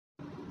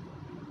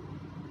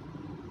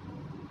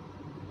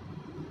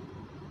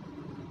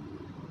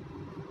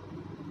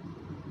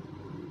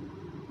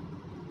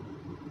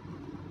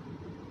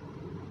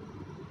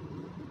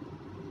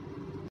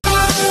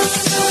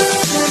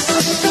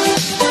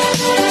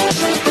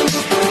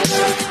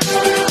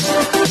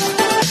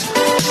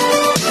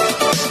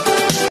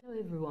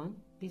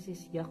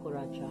is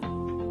Yakuracha.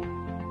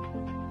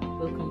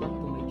 Welcome back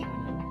to my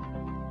channel.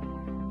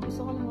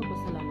 Gusto ko lang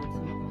magpasalamat sa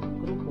mga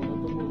grupo na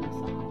tumulong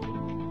sa akin.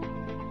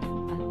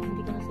 At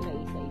hindi ko na sila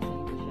isa-isa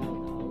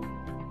i-shoutout.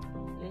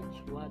 Let's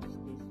watch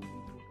this video,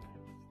 guys.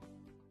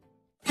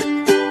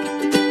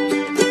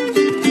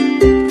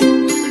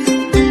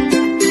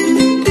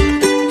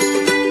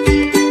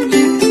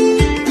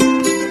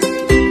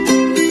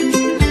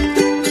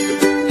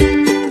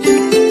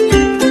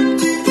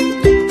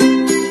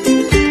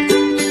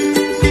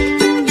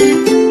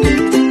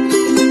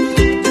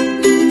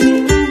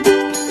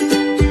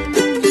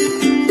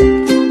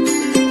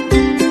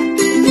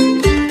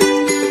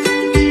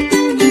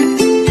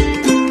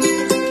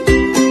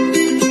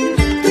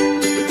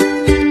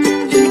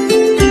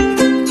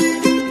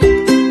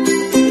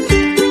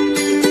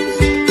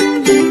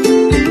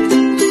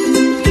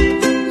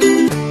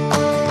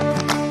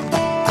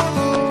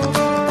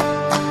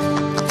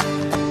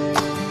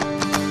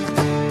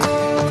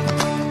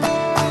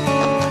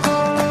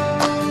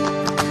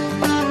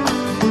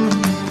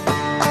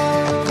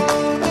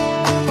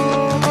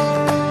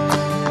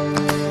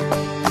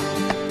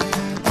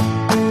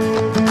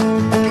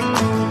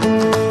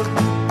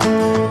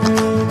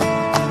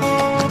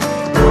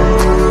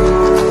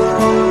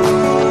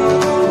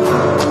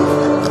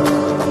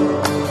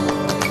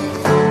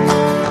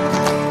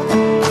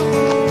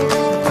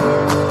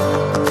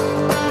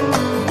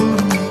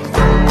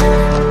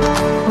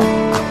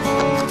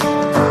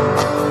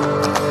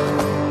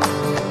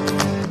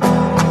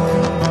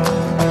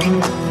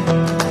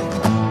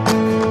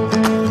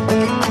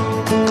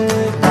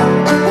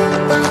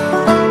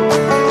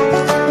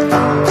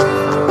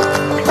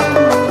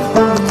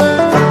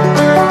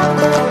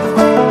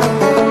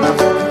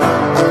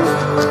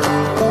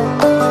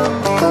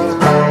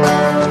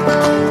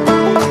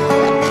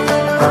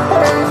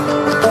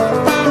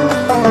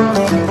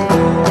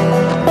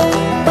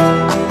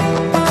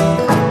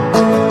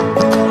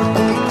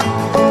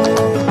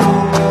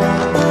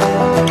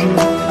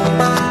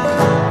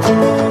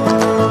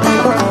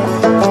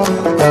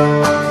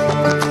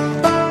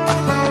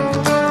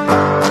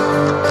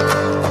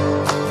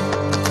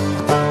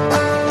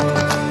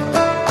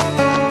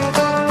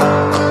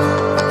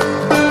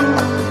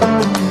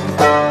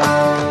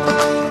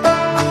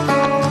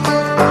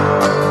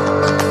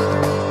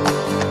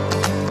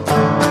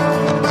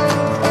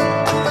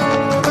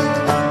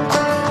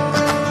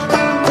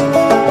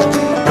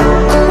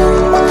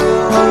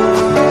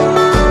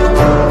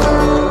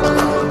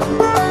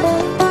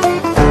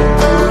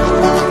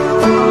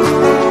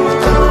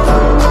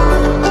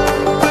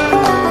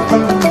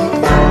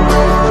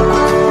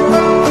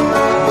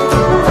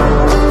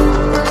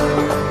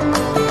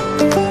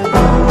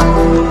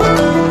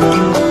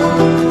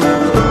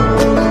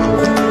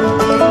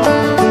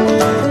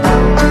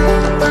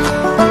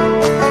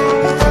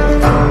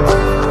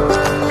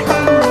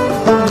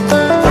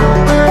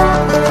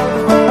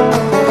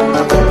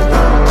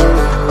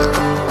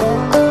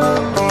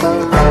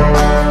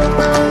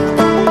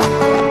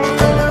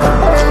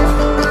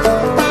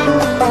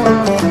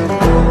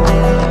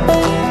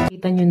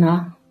 Kita nyo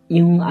na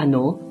yung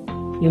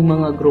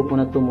mga grupo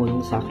na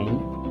tumulong sa akin.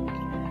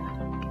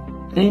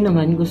 Ngayon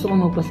naman, gusto ko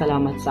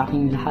magpasalamat sa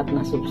aking lahat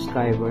na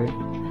subscriber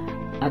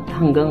at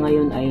hanggang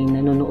ngayon ay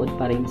nanonood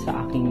pa rin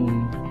sa aking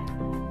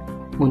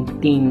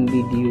munting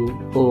video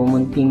o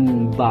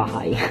munting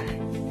bahay.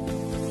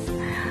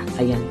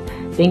 Ayan.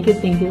 Thank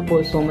you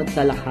po so much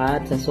sa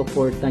lahat, sa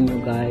suporta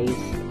nyo, guys.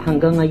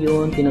 Hanggang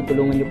ngayon,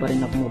 tinutulungan nyo pa rin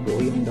ako mabuo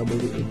yung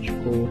WH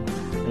ko.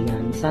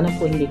 Ayan. Sana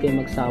po hindi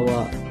kayo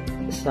magsawa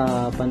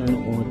sa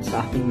panonood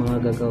sa aking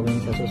mga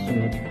gagawin sa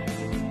susunod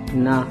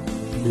na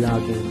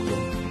vlogging ko.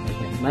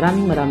 Ayan.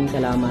 Maraming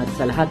salamat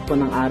sa lahat po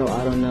ng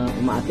araw-araw na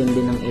umaattend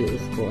din ng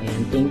LS ko.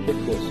 Ayan. Thank you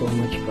po so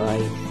much,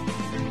 guys.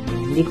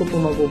 Hindi ko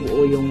po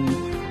mabubuo yung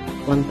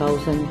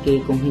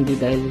 1,000k kung hindi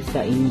dahil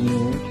sa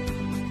inyo.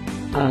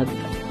 At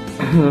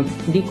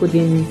hindi ko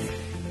din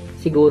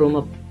siguro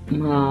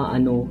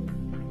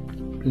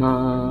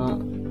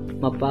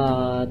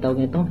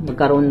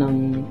magkaroon ng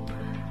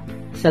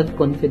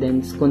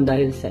self-confidence kung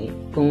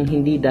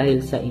hindi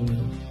dahil sa inyo.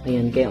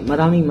 Ayan, kaya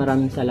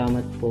maraming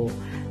salamat po.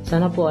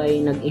 Sana po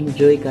ay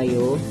nag-enjoy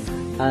kayo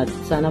at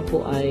sana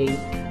po ay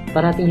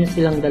parati nyo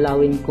silang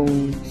dalawin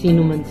kung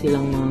sino man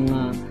silang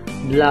mga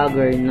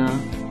vlogger na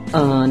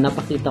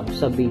napakita ko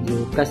sa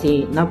video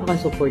kasi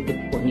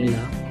napaka-supportive po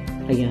nila.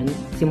 Ayan,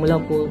 simula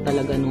po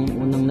talaga nung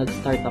unang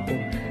nag-start ako,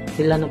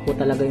 sila na po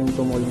talaga yung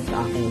tumulong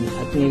sa akin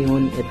at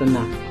ngayon, ito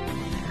na.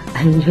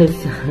 I'm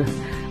just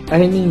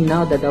earning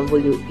now the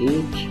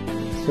WH,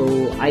 so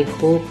I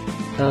hope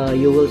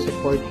you will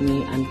support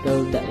me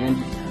until the end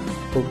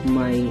of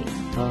my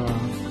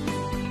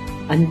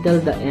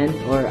until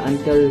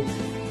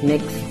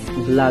next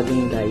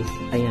vlogging, guys.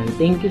 Ayan,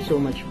 thank you so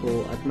much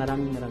po at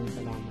maraming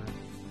salamat.